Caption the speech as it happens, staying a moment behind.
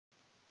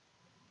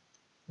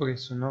Okay,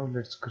 so now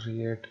let's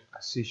create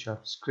a C#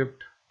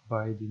 script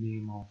by the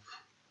name of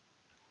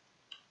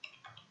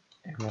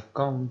ammo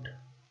count.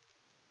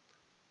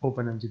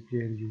 Open up the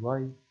player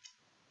UI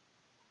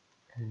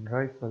and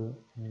rifle,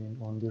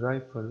 and on the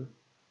rifle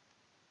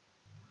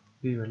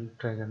we will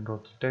drag and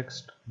drop the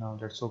text. Now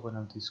let's open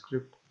up the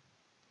script.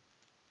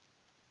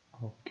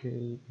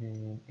 Okay,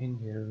 and in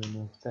here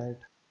remove that.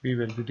 We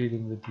will be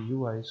dealing with the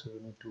UI, so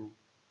we need to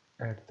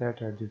add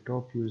that at the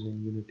top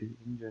using Unity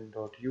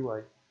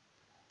engine.ui,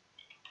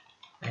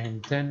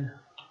 and then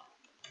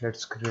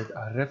let's create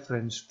a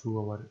reference to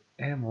our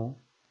ammo.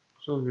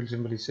 So we'll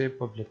simply say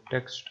public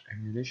text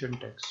ammunition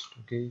text.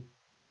 Okay,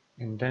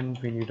 and then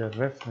we need a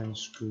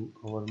reference to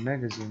our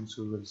magazine,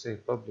 so we'll say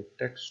public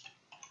text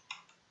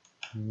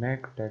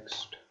mag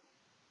text.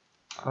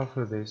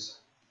 After this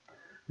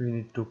we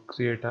need to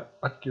create a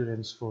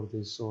occurrence for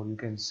this, or you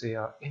can say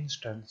a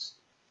instance,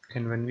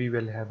 and when we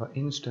will have an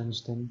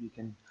instance then we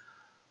can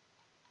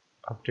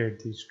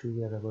update these two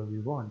wherever we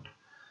want.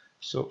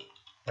 So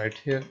right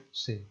here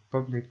say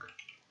public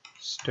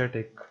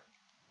static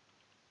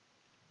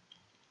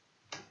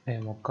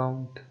ammo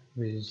count,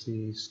 which is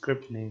the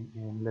script name,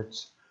 and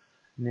let's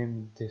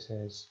name this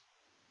as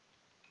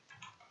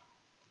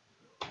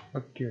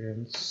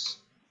occurrence,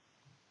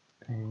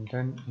 and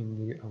then in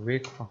the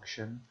awake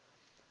function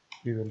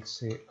we will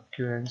say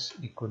occurrence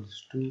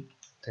equals to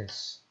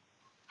this.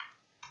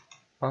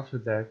 After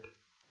that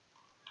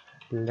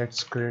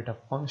let's create a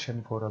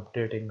function for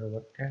updating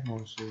our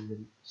ammo, so we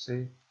will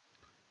say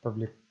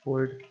public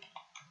void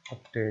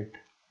update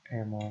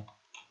ammo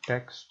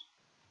text.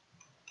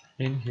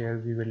 In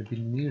here we will be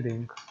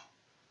needing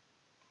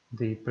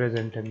the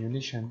present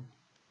ammunition,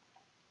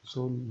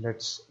 so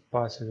let's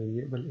pass a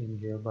variable in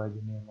here by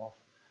the name of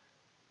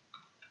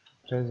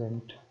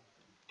present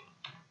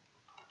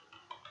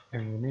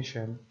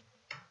ammunition,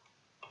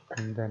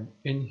 and then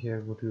in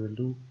here what we will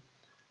do,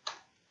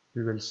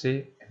 we will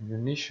say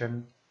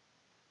ammunition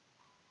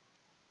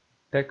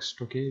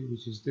text, okay,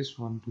 which is this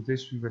one. To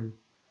this we will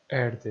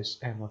add this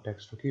ammo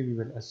text. Okay, we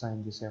will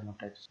assign this ammo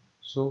text.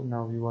 So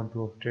now we want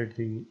to update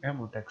the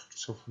ammo text,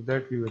 so for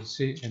that we will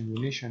say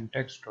ammunition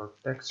text dot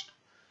text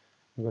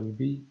will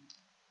be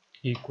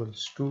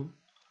equals to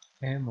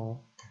ammo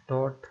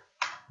dot,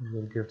 we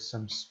will give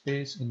some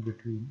space in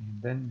between,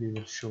 and then we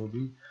will show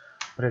the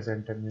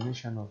present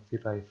ammunition of the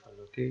rifle.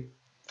 Okay,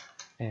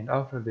 and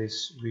after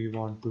this we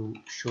want to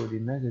show the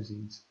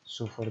magazines,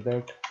 so for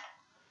that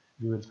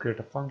we will create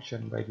a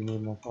function by the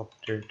name of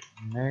update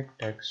mag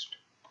text.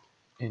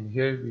 In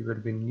here we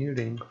will be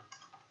needing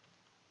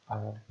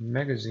a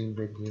magazine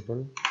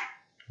variable,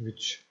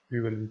 which we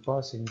will be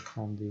passing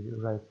from the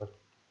rifle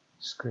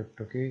script,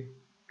 okay,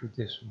 to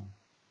this one.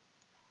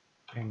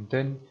 And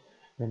then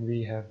when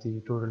we have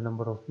the total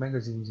number of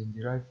magazines in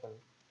the rifle,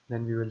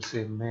 then we will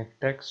say mag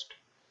text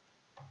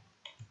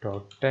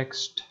dot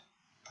text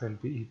will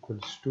be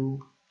equals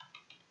to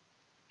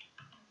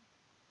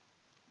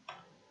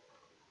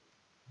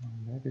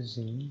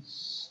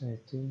magazines. I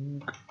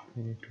think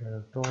we need to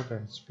have dot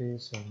and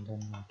space, and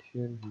then right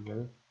here we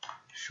will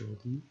show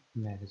the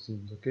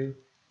magazines. Okay,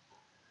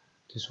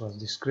 this was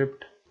the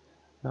script.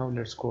 Now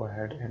let's go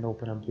ahead and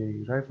open up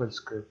the rifle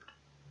script,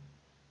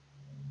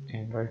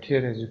 and right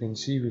here as you can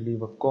see we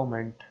leave a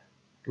comment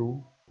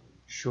to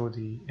show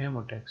the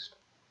ammo text,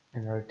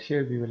 and right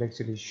here we will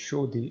actually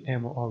show the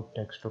ammo out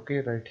text. Okay,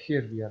 right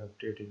here we are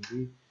updating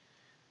the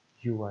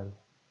UI,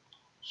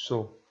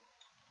 so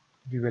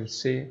we will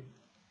say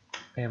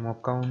ammo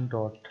count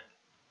dot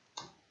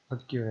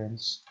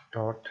occurrence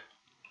dot,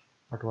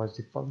 what was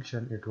the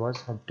function, it was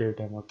update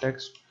ammo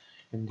text,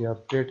 and the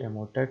update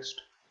ammo text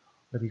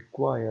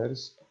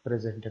requires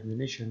present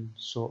ammunition,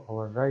 so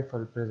our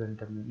rifle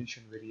present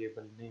ammunition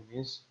variable name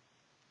is,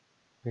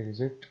 where is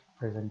it,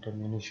 present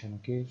ammunition.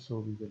 Okay, so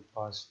we will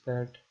pass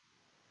that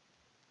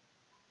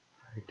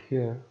right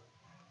here,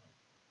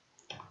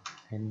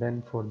 and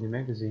then for the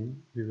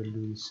magazine we will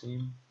do the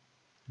same.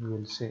 We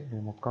will say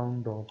ammo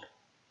count dot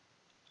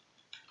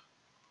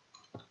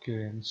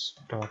occurrence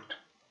dot,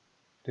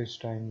 this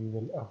time we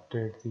will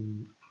update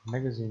the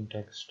magazine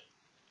text,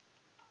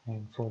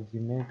 and for the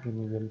mag we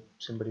will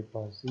simply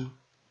pass the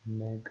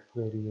mag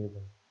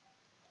variable,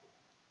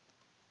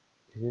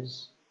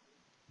 is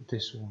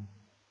this one.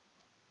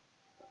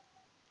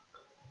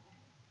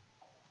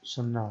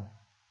 So now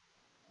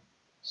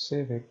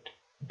save it,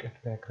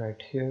 get back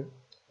right here,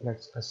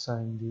 let's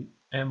assign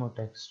the ammo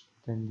text,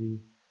 then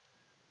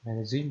the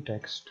magazine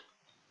text,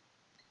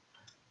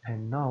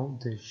 and now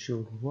this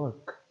should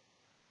work.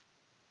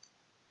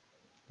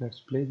 Let's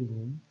play the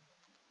game.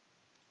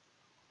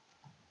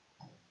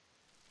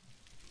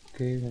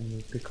 Okay, when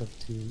we pick up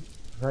the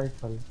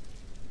rifle,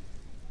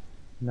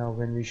 now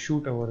when we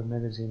shoot our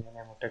magazine and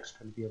ammo text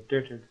will be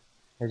updated.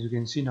 As you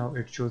can see now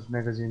it shows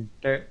magazine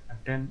 10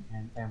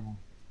 and ammo.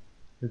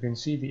 You can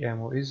see the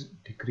ammo is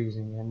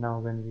decreasing, and now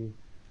when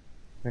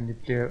the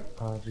player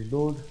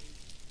reload,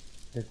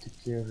 let the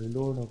player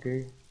reload.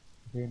 Okay,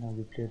 now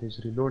the player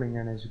is reloading,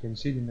 and as you can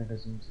see the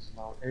magazines is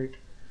now 8.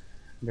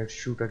 Let's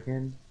shoot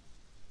again,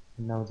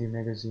 and now the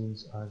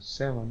magazines are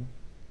 7.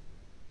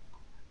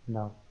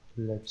 Now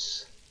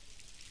let's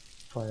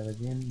fire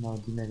again. Now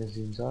the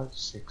magazines are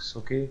 6.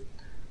 Okay,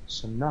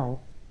 so now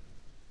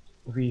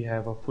we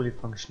have a fully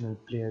functional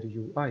player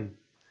UI,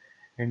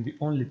 and the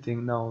only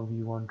thing now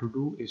we want to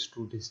do is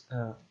to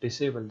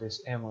disable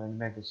this ammo and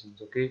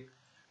magazines. Okay,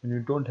 when you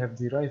don't have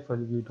the rifle,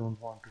 we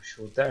don't want to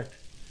show that,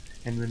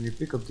 and when we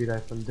pick up the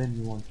rifle, then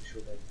we want to show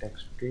that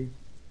text. Okay,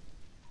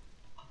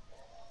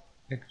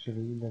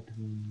 actually let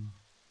me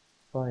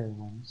fire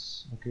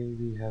once. Okay,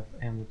 we have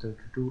ammo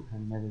 32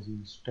 and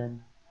magazines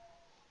 10.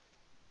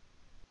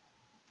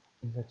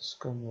 Let's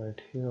come right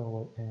here.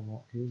 Our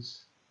ammo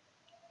is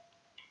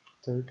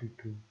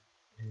 32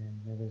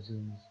 and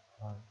magazines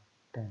are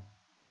 10.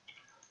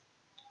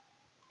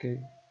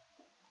 Okay,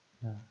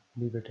 now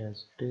leave it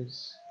as it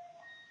is,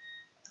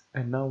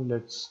 and now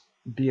let's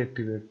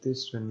deactivate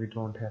this when we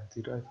don't have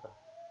the rifle.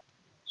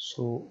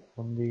 So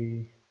on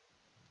the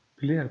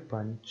player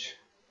punch,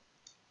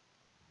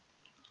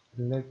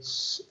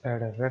 let's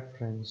add a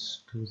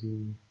reference to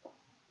the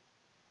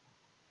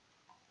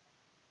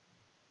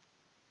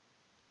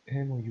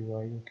ammo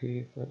UI.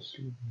 Okay, first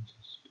let me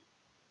just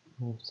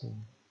move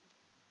them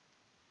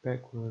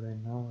backward,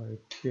 and now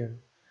right here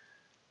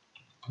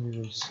we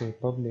will say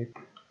public.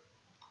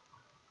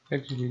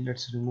 Actually,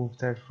 let's remove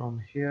that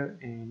from here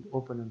and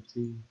open up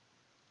the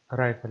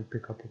rifle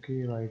pickup.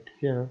 Okay, right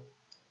here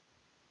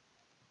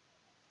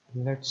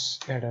let's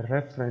add a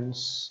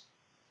reference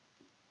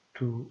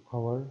to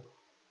our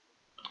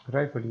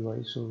rifle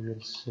UI. So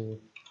we'll say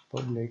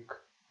public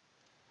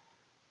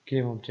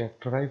game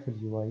object rifle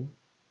UI,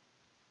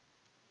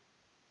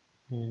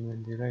 and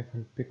when the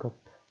rifle pickup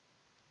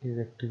is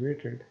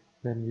activated,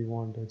 then we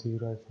want the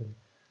rifle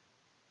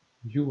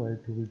UI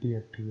to be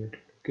deactivated.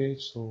 Okay,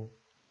 so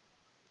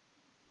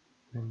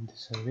when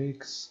this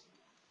awakes,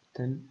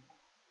 then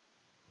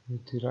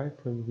with the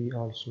rifle we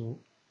also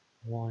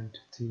want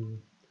the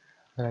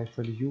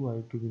rifle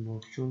UI to be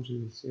not shown, so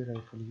we'll say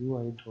rifle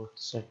UI dot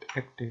set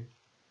active.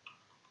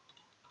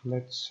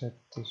 Let's set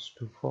this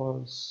to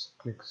false,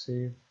 click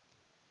save,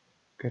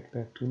 get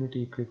back to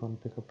Unity, click on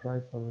pickup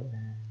rifle,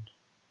 and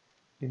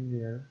in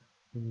there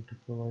we need to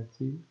provide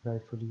the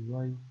rifle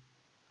UI.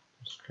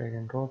 Let's drag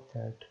and drop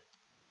that.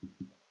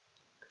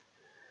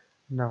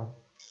 Now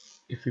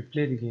if we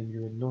play the game,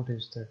 you will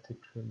notice that this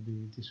will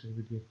be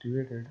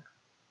deactivated.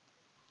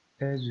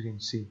 As you can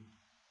see,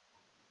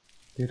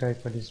 the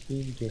rifle is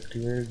being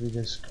deactivated. We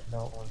just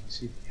now only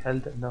see the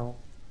health. Now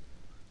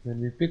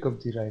when we pick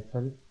up the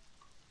rifle,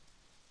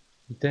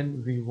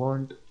 then we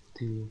want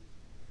the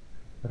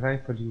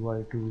rifle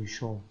UI to be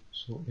shown.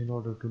 So in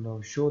order to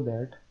now show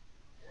that,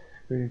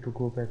 we need to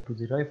go back to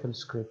the rifle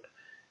script,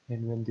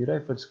 and when the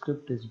rifle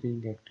script is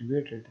being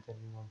activated, then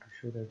we want to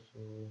show that. So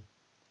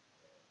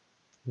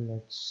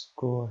let's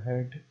go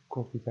ahead,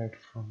 copy that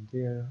from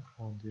there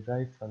on the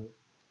rifle.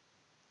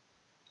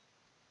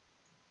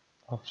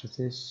 After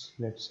this,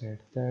 let's add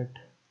that,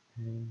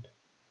 and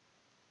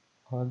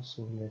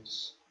also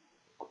let's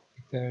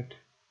copy that,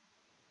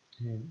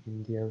 and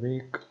in the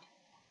awake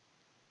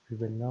we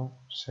will now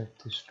set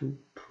this to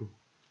true.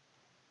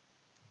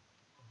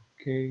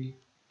 Okay,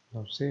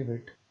 now save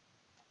it.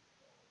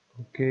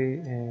 Okay,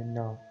 and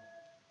now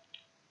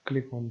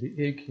click on the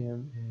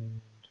AKM,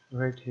 and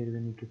right here we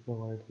need to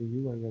provide the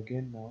UI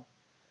again now,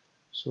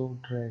 so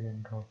drag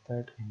and drop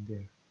that in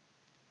there.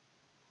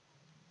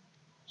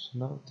 So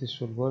now this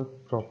will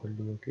work properly.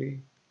 Okay,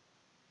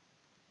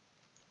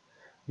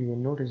 you will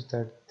notice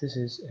that this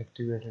is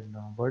activated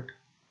now, but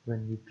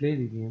when we play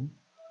the game,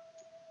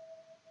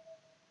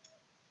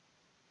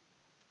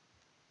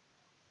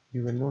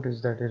 you will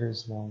notice that it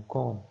is now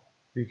gone.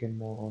 We can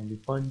now only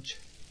punch.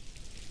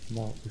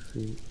 Now if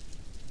we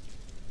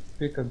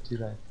pick up the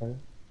rifle,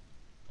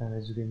 and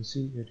as you can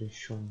see, it is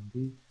showing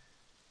the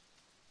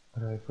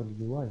rifle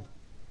UI.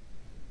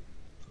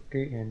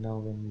 Okay, and now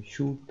when we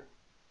shoot,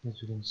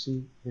 as you can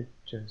see, it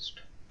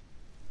just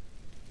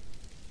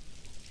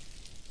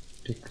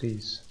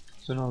decrease.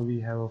 So now we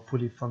have a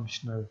fully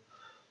functional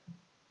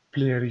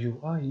player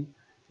UI,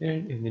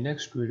 and in the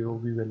next video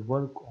we will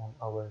work on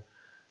our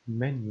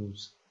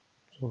menus.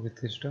 So with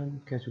this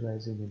done, catch you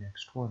guys in the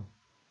next one.